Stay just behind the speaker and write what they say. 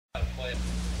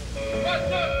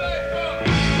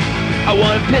I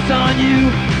wanna piss on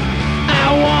you.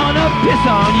 I wanna piss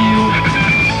on you.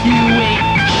 You ain't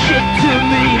shit to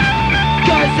me,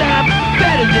 'cause I'm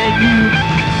better than you.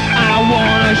 I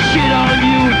wanna shit on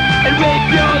you and rape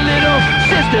your little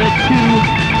sister too.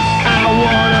 I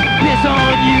wanna piss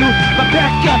on you, my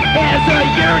pecker has a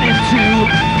yearning too.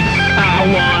 I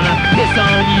wanna piss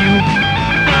on you.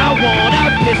 I wanna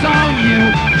piss on you.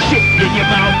 Shit in your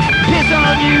mouth, piss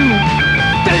on you.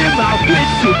 Fill your mouth with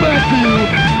super glue.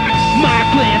 My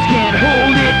glands can't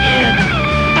hold it in.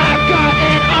 I've got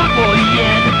an awful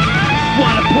yen.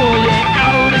 Wanna pull it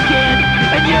out again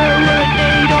and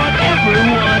urinate on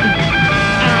everyone.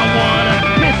 I wanna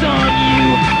piss on you.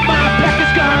 My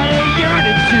pecker's got a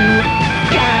yearning too.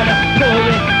 Gotta pull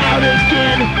it out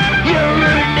again.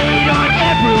 Urinate on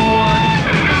everyone.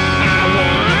 I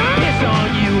wanna piss on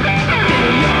you.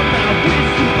 Fill your mouth with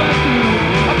super glue.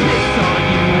 I piss on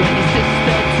you and your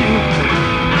sister too.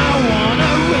 I wanna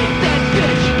rape that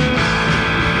bitch.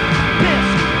 Piss,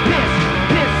 piss,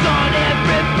 piss on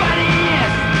everybody,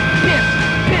 yes. Piss,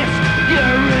 piss,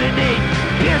 urinate.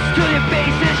 Piss till your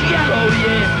face is yellow,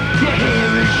 yeah. Your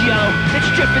hair is yellow, it's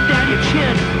dripping down your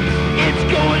chin. It's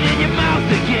going in your mouth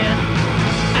again.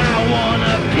 I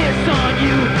wanna piss on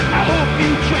you. I hope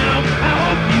you drown, I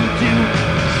hope you do.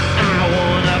 I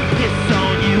wanna piss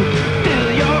on you. Fill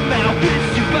your mouth with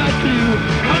super glue.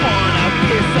 I wanna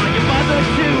piss on your mother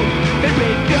too. And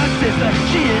rape your sister,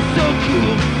 she is so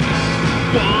cool.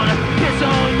 Wanna piss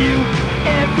on you.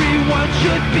 Everyone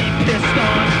should be pissed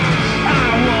on. I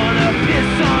wanna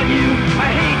piss on you. I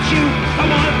hate you. I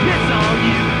wanna piss on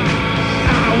you.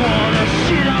 I wanna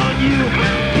shit on you.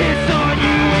 Piss on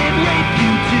you and rape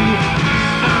you too.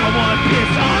 I wanna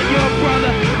piss on your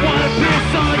brother. Wanna piss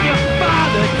on your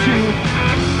father too.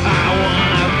 I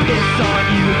wanna piss on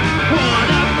you.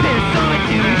 Wanna piss on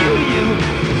you, you.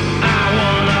 I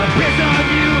wanna piss on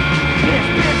you. Piss,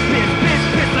 piss, piss, piss,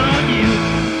 piss on you.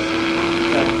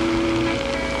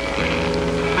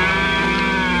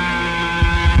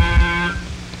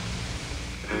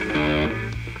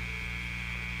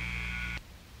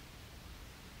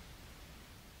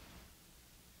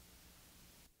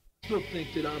 I still think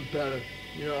that I'm better.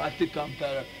 You know, I think I'm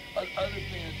better. Other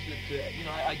bands that, you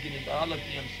know, I get into, I like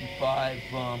the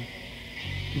MC5.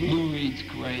 Lou Reed's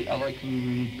great. I like Lou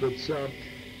Reed, but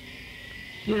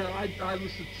you know, I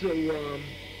listen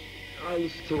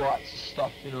to lots of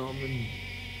stuff. You know, I mean,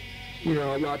 you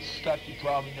know, lots of stuff you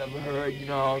probably never heard. You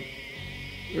know,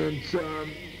 and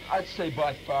I'd say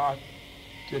by far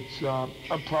that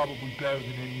I'm probably better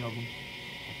than any of them.